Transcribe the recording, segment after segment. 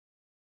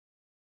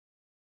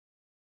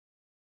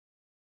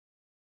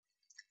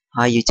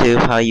Hi YouTube,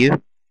 how are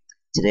you?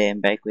 Today I'm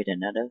back with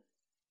another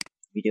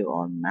video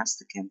on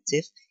Mastercam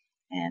tip,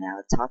 and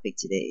our topic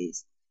today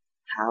is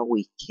how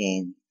we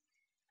can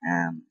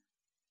um,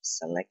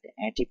 select the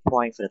entry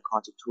point for the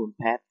contour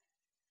toolpath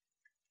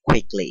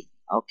quickly.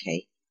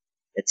 Okay,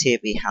 the tip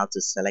is how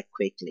to select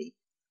quickly.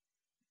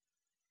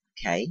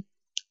 Okay,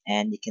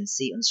 and you can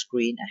see on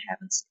screen I have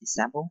an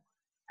example.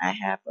 I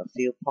have a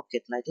few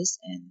pockets like this,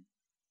 and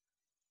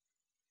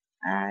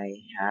I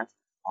have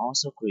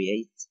also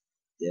created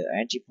the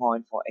entry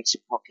point for each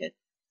pocket.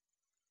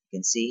 You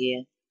can see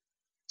here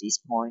this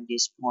point,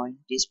 this point,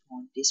 this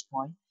point, this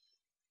point.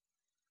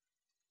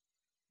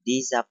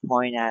 These are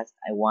points that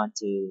I want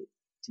to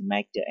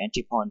make the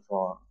entry point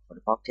for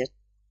the pocket,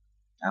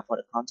 for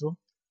the contour.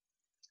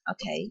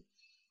 Okay,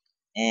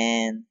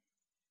 and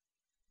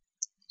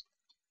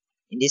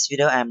in this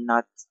video I'm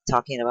not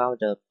talking about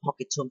the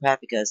pocket toolpath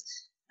because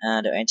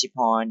the entry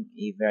point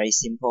is very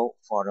simple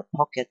for the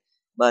pocket,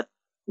 but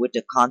with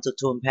the contour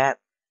toolpath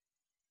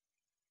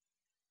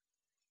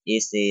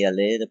it's a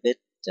little bit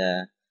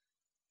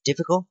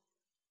difficult.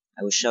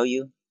 I will show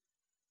you.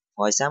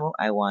 For example,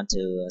 I want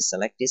to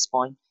select this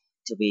point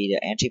to be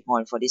the entry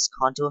point for this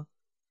contour.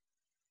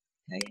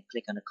 Okay,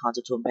 click on the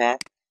contour toolpath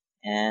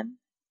and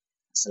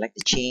select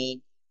the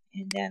chain,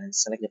 and then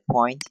select the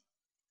point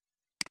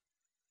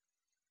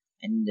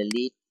and the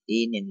lead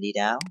in and lead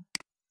out.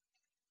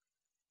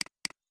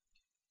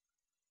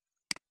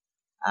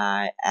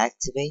 I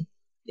activate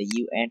the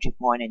U entry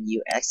point and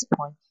U exit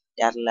point.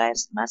 That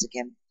lets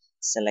Mastercam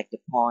select a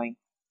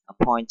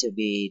point to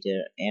be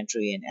the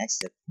entry and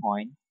exit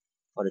point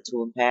for the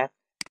toolpath.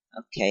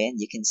 Okay, and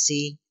you can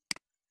see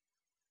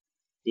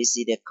this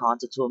is the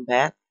contour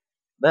toolpath,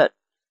 but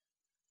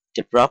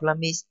the problem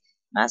is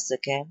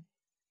Mastercam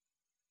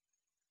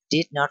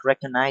did not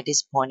recognize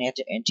this point as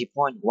the entry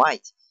point. Why?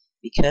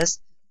 Because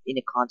in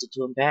the contour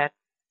toolpath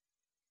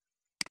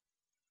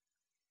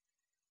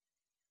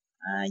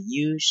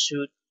you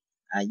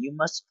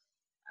must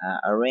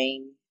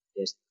arrange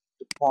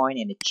the point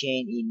and the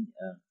chain in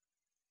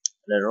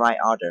the right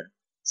order.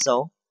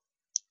 So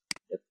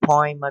the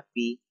point must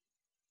be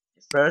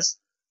the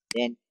first,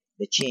 then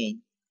the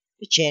chain.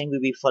 The chain will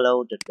be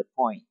follow the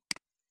point,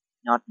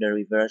 not the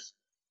reverse.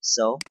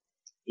 So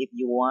if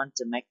you want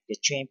to make the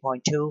chain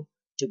point 2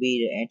 to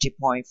be the entry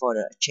point for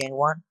the chain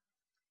 1,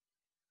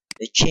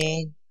 the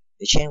chain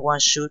 1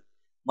 should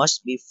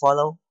must be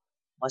follow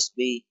must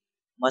be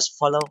must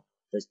follow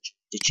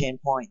the chain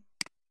point.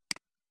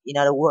 In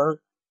other words,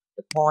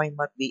 the point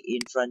must be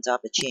in front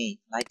of the chain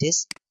like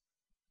this.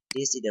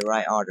 This is the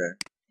right order.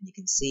 And you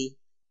can see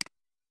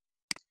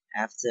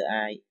after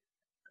I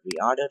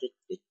reorder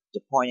the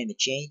point in the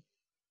chain,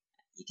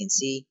 you can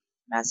see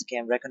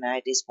Mastercam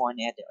recognize this point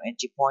at the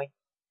entry point,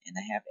 and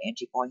I have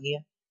entry point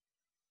here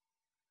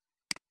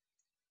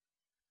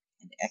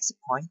and the exit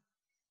point.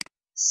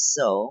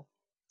 So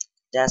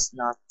that's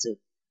not too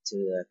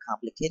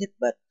complicated,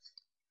 but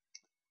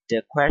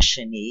the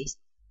question is,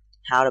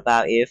 how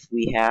about if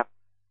we have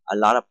a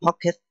lot of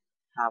pocket?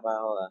 How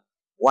about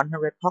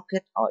 100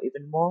 pocket or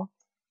even more?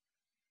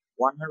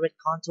 100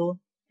 contour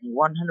and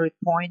 100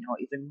 point or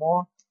even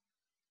more?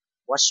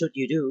 What should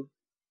you do?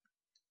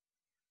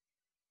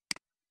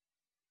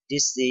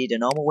 This is the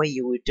normal way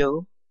you would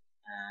do.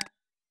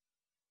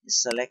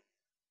 Select.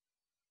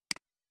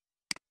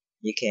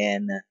 You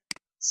can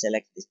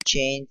select the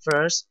chain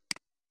first,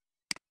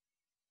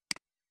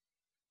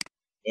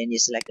 then you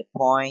select the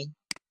point,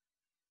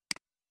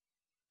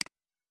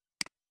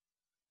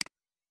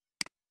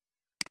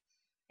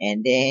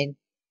 and then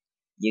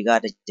you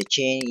got the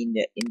chain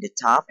in the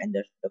top and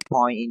the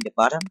point in the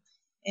bottom,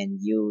 and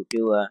you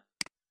do a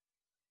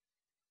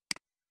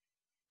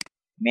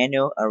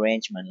manual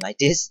arrangement like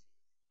this.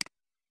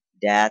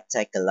 That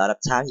take a lot of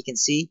time. You can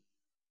see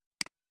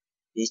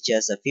it's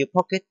just a few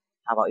pocket.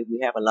 How about if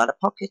we have a lot of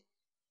pocket?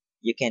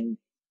 You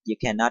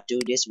cannot do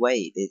this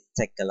way. It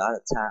take a lot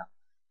of time.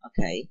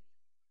 Okay,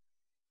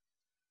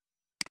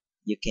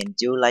 you can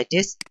do like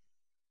this.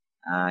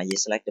 You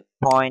select the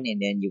point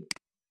and then you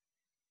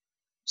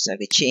select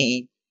the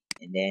chain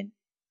and then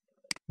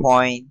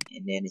point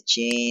and then the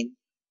chain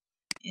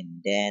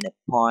and then the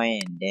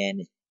point and then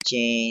the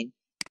chain,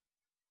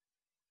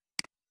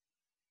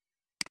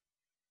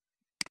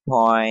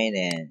 point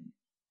and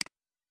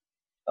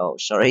oh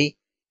sorry,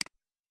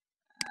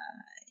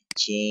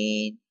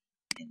 chain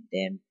and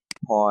then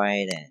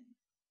point and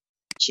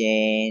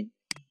chain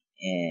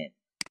and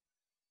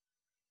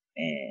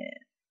and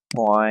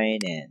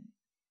point and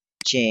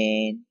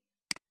chain.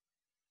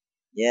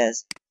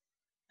 Yes,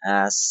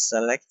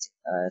 select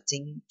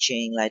thing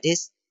chain like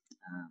this.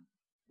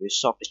 We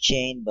solve the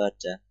chain, but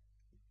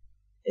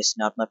it's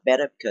not much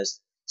better because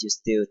you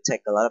still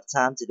take a lot of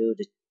time to do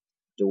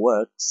the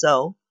work.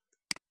 So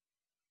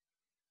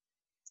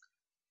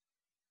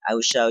I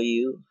will show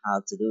you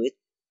how to do it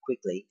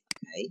quickly.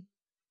 Okay.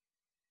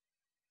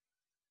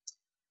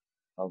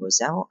 For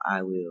example,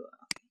 I will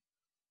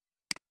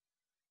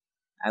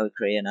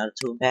create another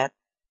toolpath.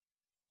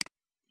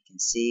 You can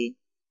see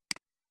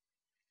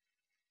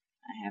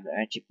I have an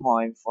entry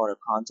point for the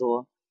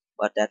contour.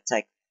 but that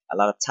takes a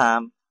lot of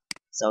time.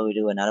 So we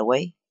do another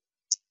way.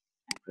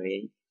 I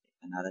create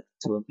another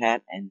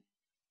toolpath and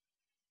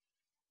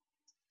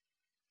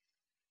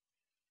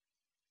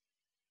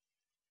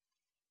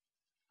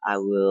I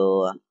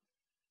will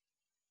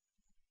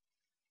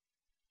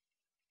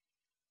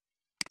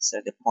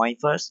set the point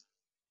first,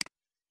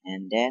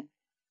 and then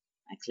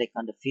I click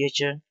on the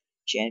feature,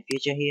 chain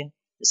feature here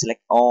to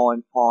select all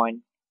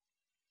point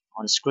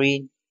on the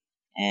screen,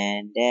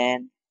 and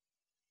then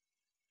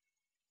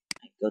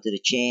I go to the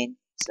chain,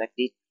 select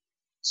it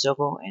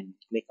circle, and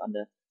click on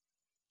the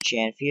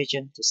chain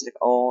feature to select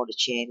all the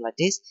chain like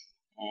this,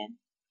 and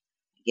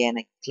again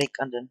I click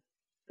on the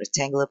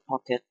rectangular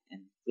pocket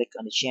and click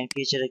on the chain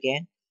feature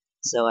again.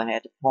 So I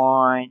had the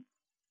point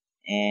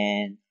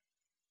and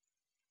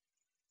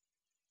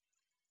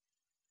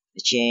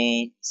the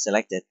chain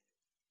selected,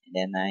 and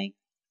then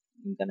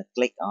I'm gonna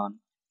click on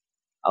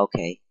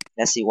OK.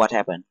 Let's see what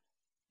happened.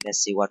 Let's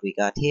see what we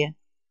got here.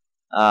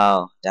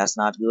 Oh, that's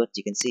not good.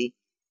 You can see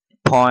the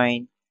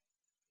point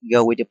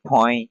go with the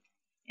point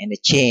and the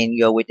chain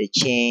go with the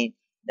chain.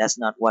 That's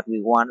not what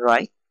we want,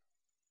 right?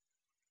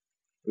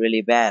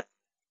 Really bad.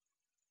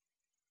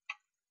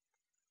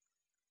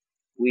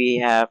 We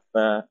have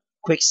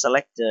quick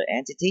select the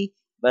entity,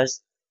 but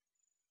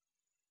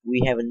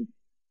we haven't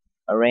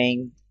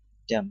arranged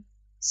them.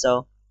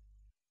 So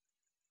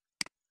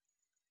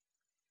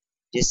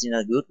this is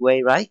a good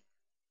way, right?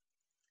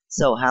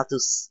 So how to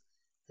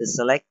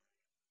select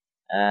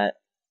uh,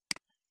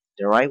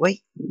 the right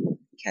way?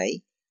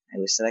 Okay, I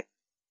will select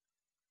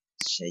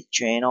say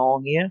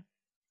channel here,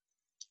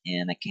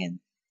 and I can.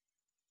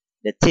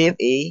 The tip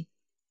is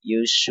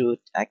you should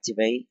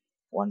activate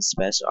one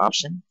special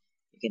option.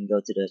 You can go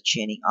to the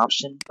chaining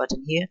option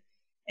button here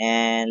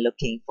and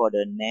looking for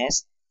the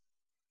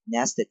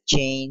nested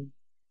chain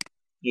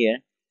here,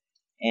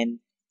 and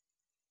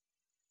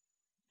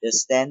the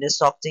standard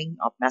sorting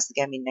of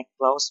Mastercam in next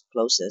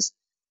closest.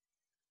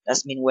 That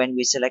means when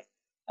we select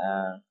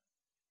uh,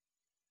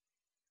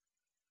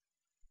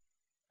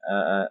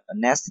 a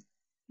nest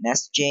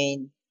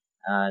chain,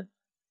 uh,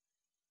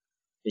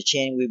 the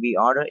chain will be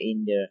ordered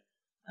in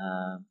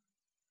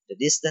the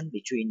distance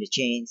between the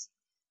chains.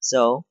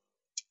 So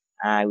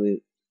I will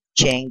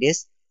change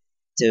this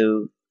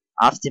to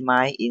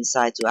optimize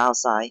inside to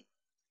outside.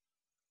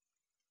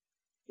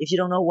 If you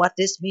don't know what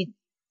this means,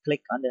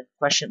 click on the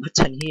question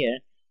button here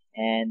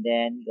and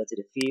then go to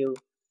the field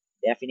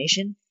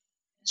definition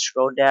and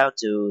scroll down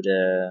to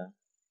the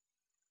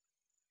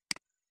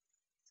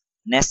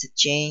nested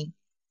chain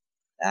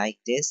like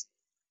this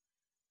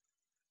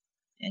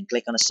and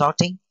click on the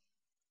sorting.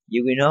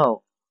 You will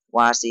know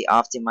what's the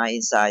optimize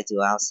inside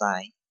to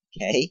outside.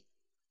 Okay,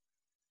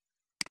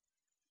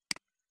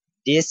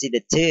 this is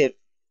the tip.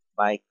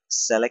 By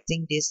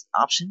selecting this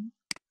option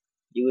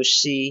you will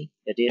see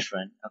the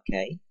difference.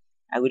 Okay,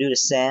 I will do the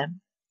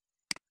same.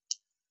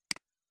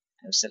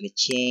 I will select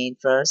chain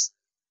first,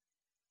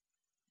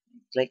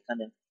 click on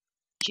the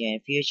chain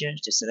feature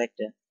to select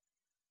the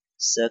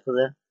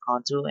circular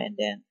contour, and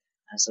then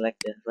I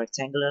select the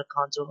rectangular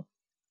contour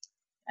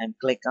and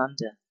click on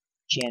the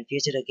chain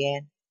feature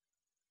again,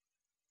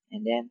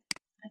 and then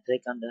I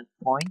click on the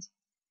point,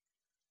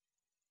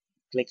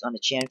 click on the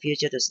chain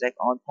feature to select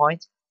on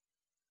point,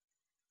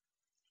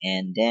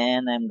 and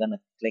then I'm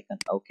gonna click on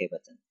OK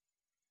button.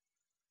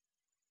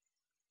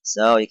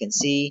 So you can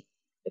see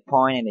the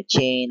point and the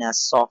chain are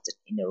sorted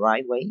in the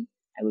right way.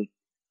 I will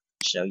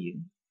show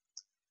you.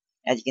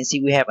 As you can see,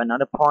 we have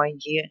another point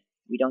here.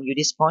 We don't use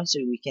this point, so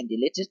we can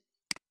delete it.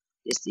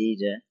 This is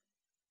the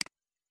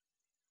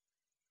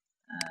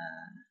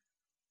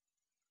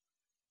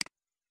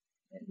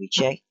let me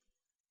check.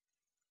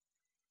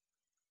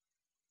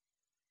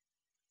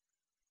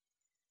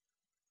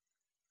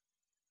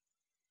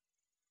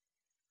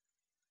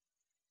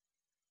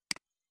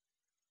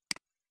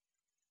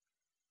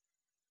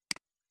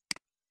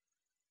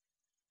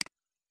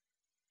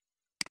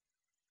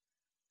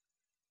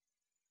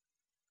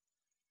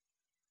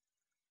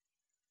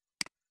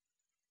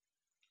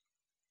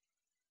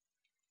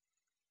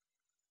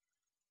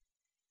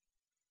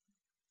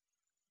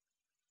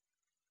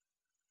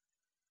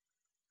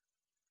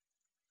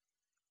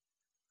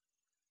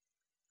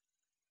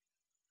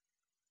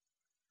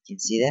 You can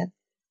see that.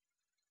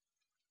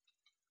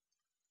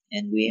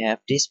 And we have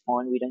this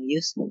point we don't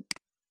use.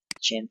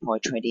 Chain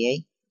point 28.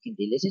 You can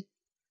delete it.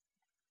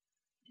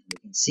 And we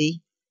can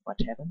see what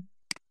happened.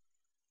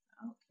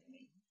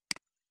 Okay.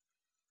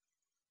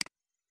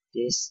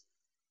 This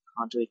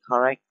contour is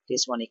correct.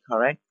 This one is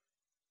correct.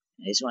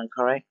 This one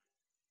correct.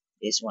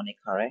 This one is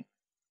correct.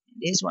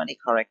 And this one is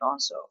correct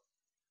also.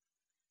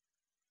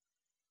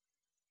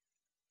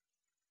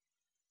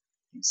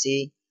 You can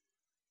see.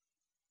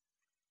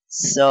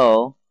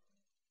 So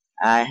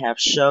I have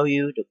shown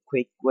you the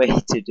quick way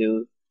to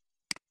do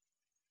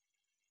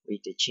with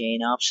the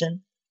chain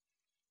option.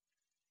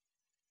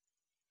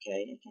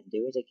 Okay, I can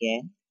do it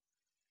again.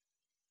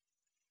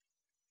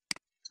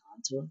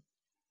 Contour.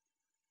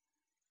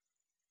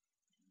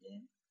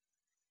 And then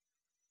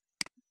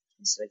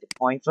select the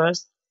point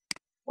first.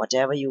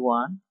 Whatever you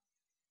want.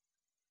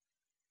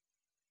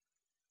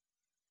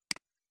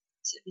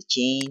 So the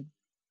chain,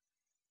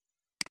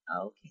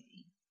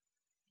 okay,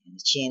 and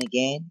the chain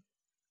again,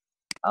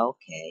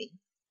 okay,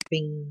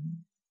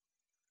 ping,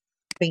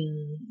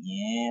 ping,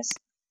 yes.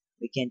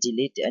 We can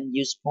delete the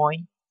unused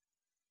point.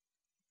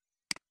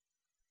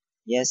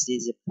 Yes,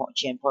 this is a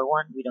chain point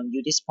 1. We don't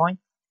use this point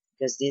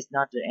because this is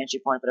not the entry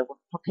point for the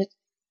pocket.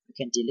 We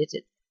can delete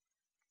it.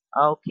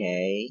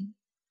 Okay,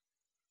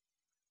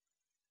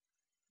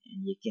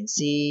 and you can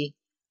see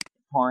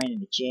the point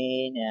and the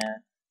chain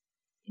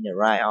in the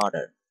right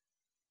order.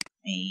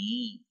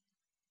 See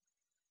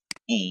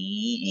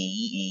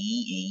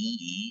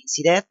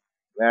that?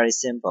 Very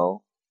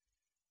simple.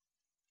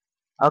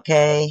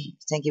 Okay,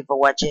 thank you for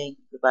watching.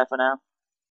 Goodbye for now.